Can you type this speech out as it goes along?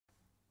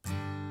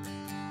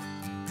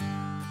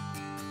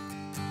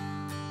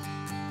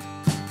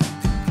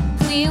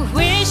We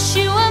wish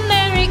you a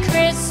Merry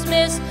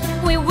Christmas.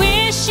 We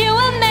wish you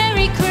a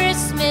Merry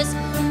Christmas.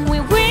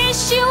 We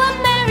wish you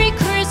a Merry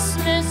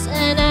Christmas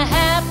and a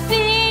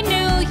Happy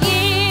New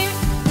Year.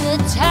 The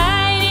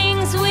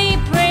tidings we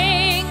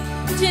bring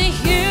to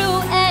you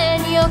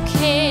and your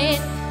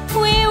kid.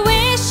 We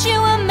wish you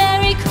a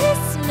Merry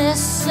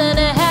Christmas and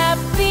a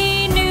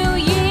Happy New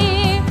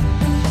Year.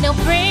 Now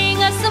bring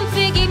us some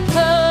figgy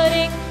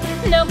pudding.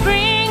 Now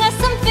bring us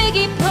some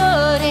figgy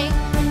pudding.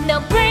 Now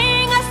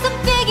bring us some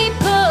figgy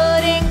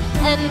pudding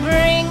and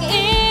bring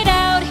it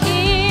out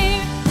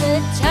here.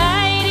 The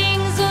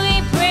tidings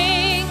we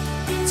bring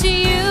to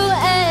you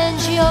and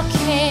your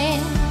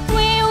kin.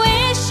 We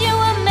wish you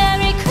a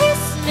Merry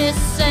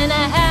Christmas and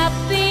a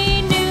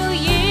Happy New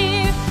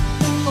Year.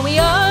 For we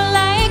all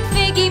like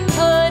figgy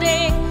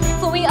pudding.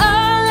 For we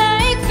all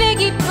like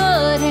figgy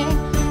pudding.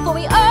 For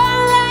we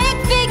all like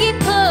figgy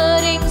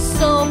pudding.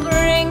 So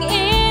bring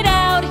it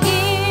out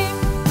here.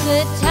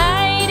 The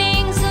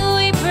tidings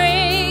we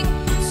bring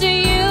to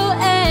you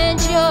and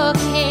your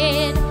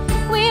kid.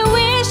 We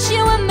wish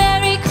you a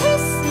Merry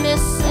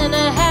Christmas and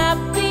a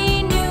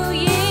Happy New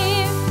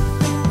Year.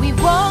 We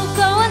won't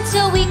go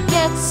until we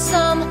get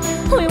some.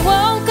 We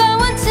won't go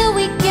until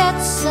we get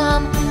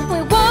some.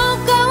 We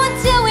won't go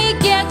until we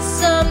get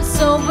some.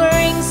 So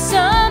bring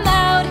some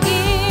out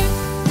here.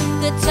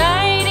 The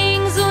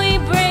tidings we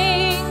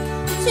bring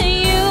to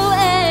you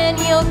and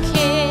your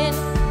kid.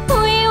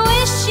 We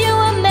wish you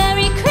a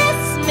Merry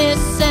Christmas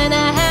and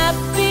a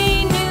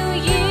Happy New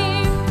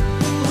Year.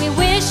 We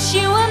wish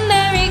you a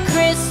Merry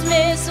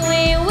Christmas.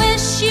 We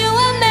wish you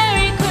a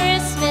Merry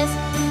Christmas.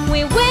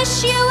 We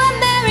wish you a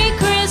Merry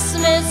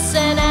Christmas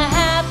and a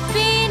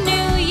Happy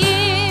New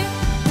Year.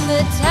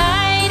 The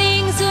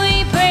tidings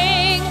we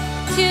bring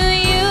to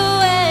you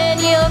and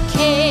your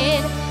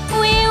kid.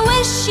 We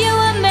wish you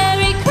a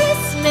Merry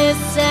Christmas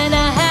and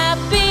a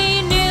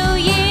Happy New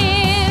Year.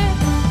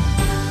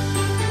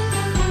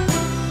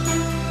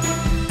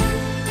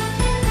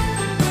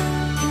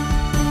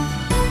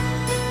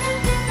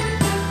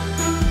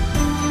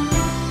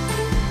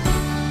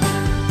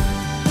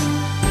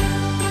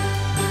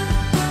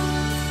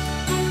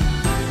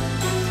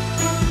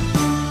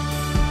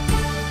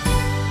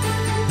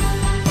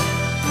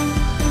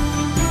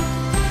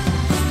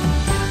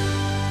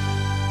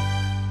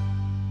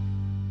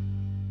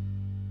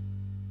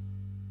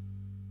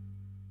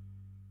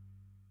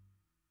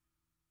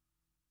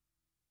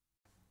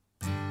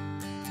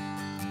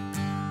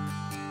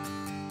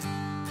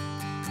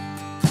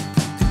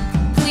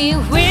 We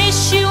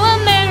wish you a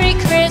Merry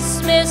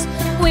Christmas.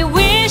 We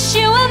wish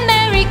you a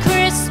Merry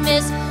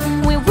Christmas.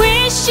 We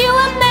wish you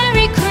a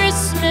Merry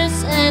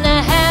Christmas and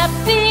a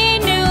Happy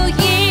New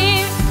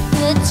Year.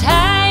 The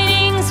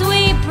tidings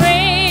we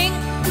bring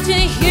to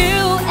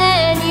you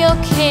and your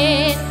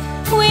kid.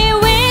 We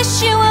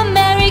wish you a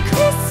Merry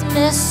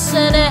Christmas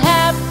and a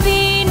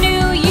Happy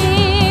New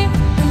Year.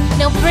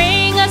 Now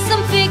bring us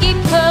some figgy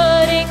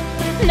pudding.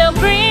 Now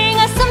bring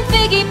us some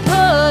figgy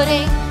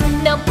pudding.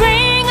 Now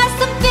bring us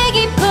some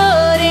figgy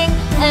pudding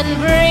and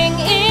bring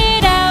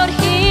it out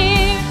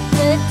here.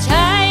 The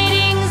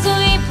tidings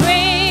we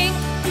bring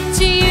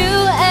to you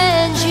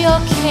and your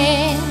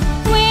kin.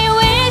 We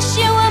wish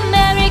you a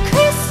Merry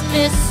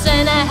Christmas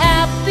and a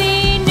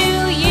Happy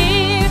New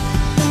Year.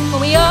 For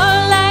we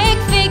all like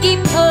figgy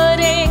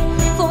pudding.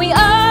 For we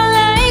all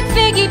like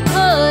figgy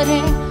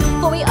pudding.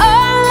 For we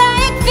all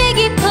like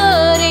figgy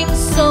pudding.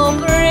 So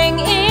bring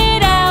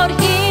it out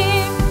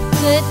here.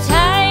 The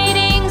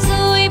tidings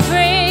we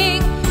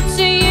bring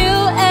to you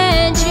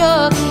and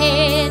your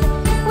kid.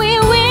 We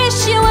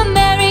wish you a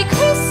Merry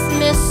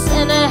Christmas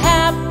and a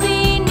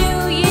Happy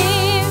New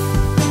Year.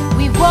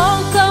 We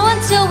won't go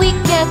until we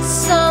get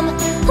some.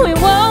 We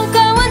won't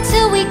go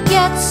until we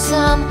get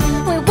some.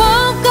 We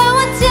won't go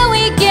until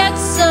we get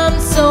some.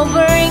 So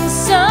bring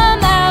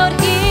some out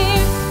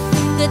here.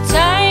 The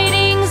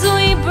tidings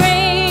we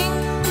bring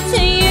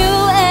to you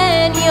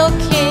and your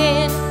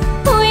kid.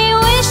 We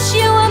wish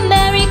you a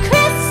Merry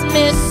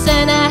Christmas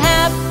and a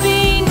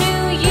Happy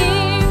New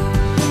Year.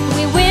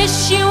 We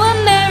wish you a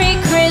Merry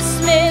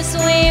Christmas.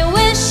 We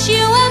wish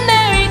you a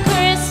Merry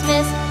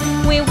Christmas.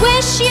 We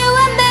wish you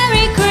a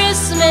Merry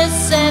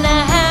Christmas and a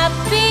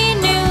Happy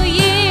New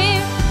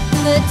Year.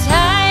 The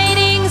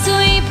tidings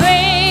we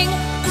bring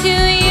to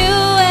you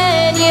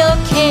and your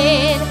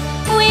kid.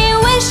 We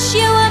wish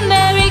you a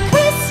Merry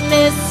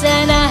Christmas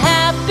and a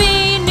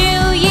Happy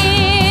New Year.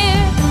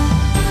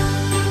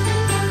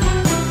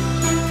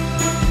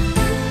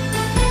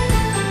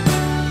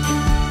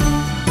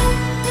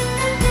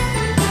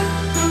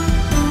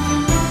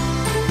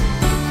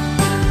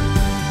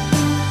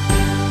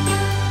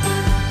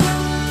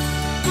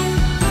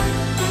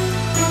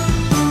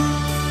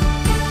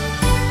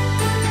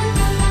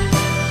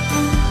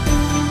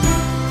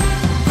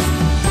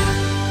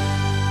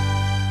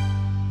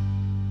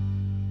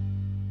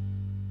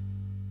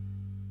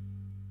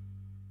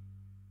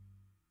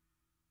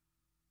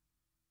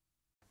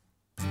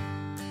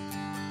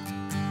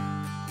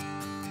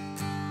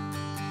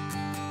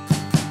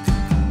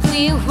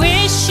 We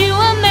wish you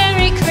a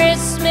Merry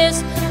Christmas.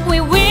 Christmas.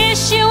 We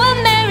wish you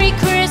a Merry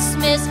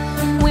Christmas.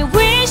 We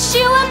wish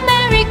you a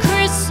Merry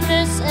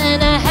Christmas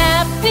and a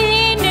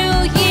Happy New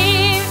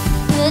Year.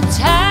 The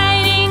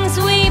tidings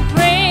we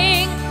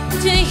bring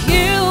to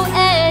you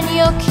and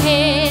your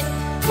kid.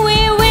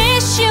 We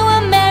wish you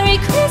a Merry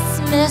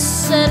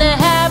Christmas and a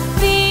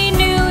Happy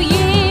New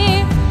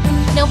Year.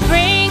 Now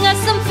bring us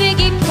some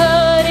figgy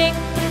pudding.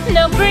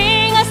 Now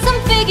bring us some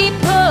figgy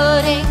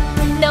pudding.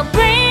 Now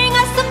bring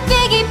us some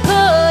figgy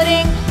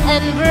pudding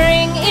and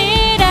bring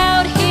it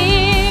out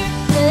here.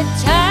 The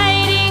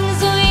tidings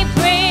we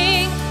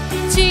bring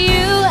to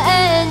you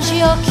and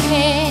your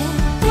king.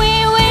 We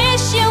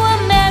wish you a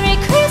Merry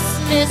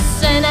Christmas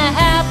and a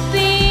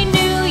Happy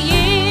New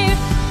Year.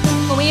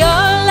 For we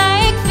all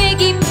like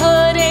figgy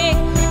pudding.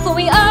 For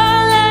we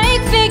all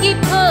like figgy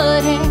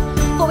pudding.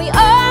 For we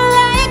all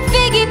like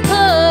figgy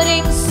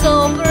pudding.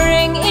 So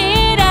bring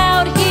it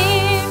out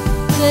here.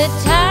 The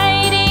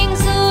tidings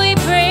we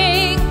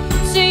bring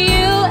to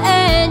you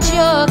and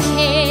your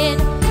kid.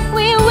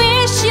 We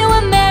wish you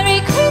a Merry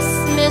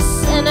Christmas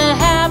and a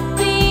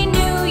Happy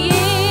New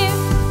Year.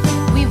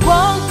 We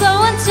won't go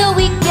until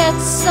we get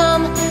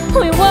some.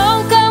 We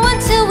won't go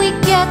until we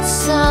get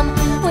some.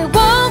 We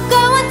won't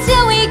go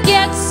until we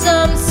get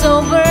some.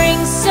 So bring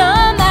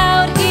some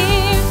out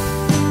here.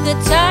 The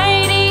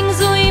tidings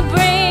we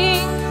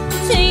bring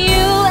to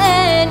you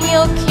and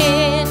your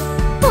kid.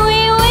 We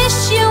wish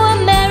you a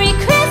Merry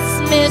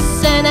Christmas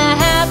and a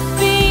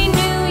Happy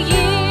New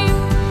Year.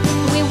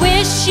 We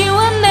wish you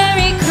a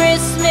Merry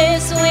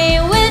Christmas. We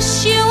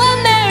wish you a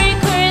Merry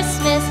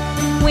Christmas.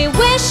 We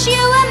wish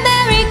you a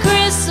Merry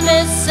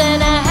Christmas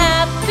and a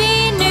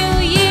Happy New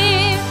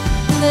Year.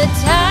 The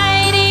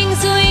tidings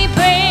we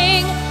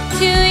bring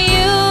to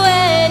you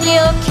and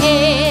your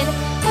kid.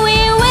 We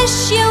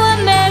wish you a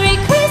Merry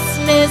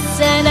Christmas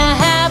and a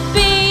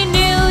Happy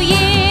New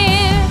Year.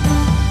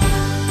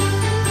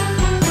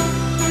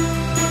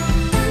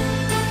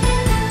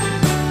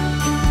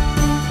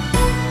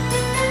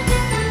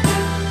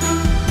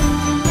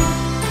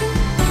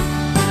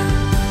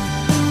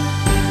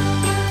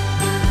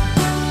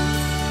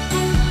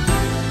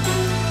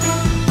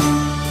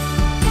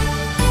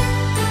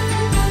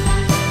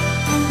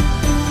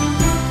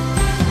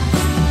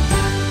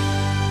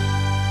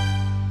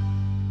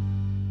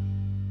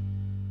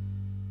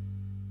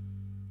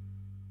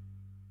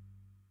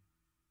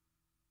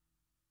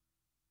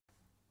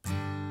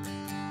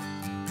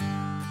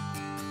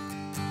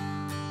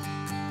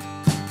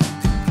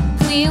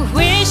 We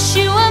wish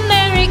you a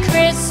Merry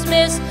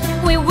Christmas.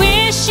 We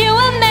wish you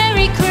a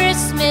Merry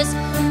Christmas.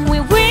 We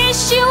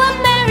wish you a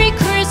Merry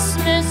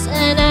Christmas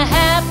and a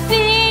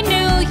Happy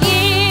New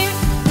Year.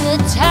 The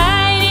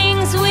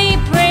tidings we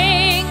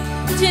bring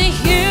to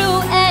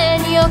you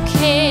and your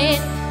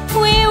kid.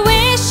 We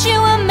wish you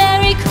a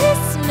Merry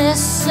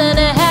Christmas and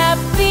a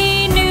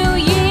Happy New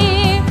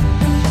Year.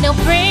 Now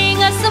bring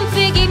us some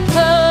figgy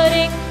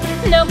pudding.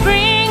 Now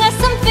bring us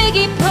some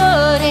figgy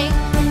pudding.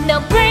 Now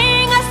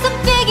bring us some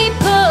figgy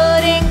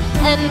pudding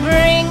and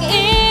bring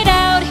it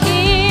out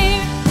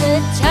here. The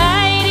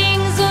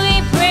tidings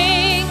we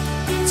bring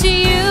to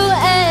you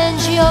and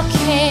your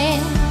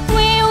king.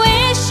 We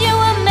wish you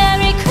a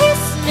Merry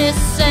Christmas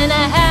and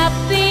a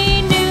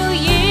Happy New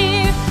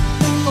Year.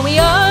 For we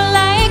all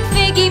like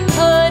figgy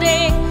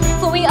pudding.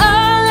 For we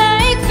all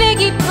like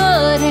figgy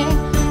pudding.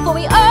 For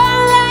we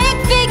all like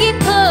figgy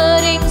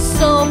pudding.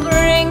 So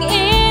bring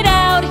it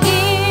out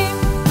here.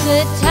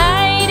 The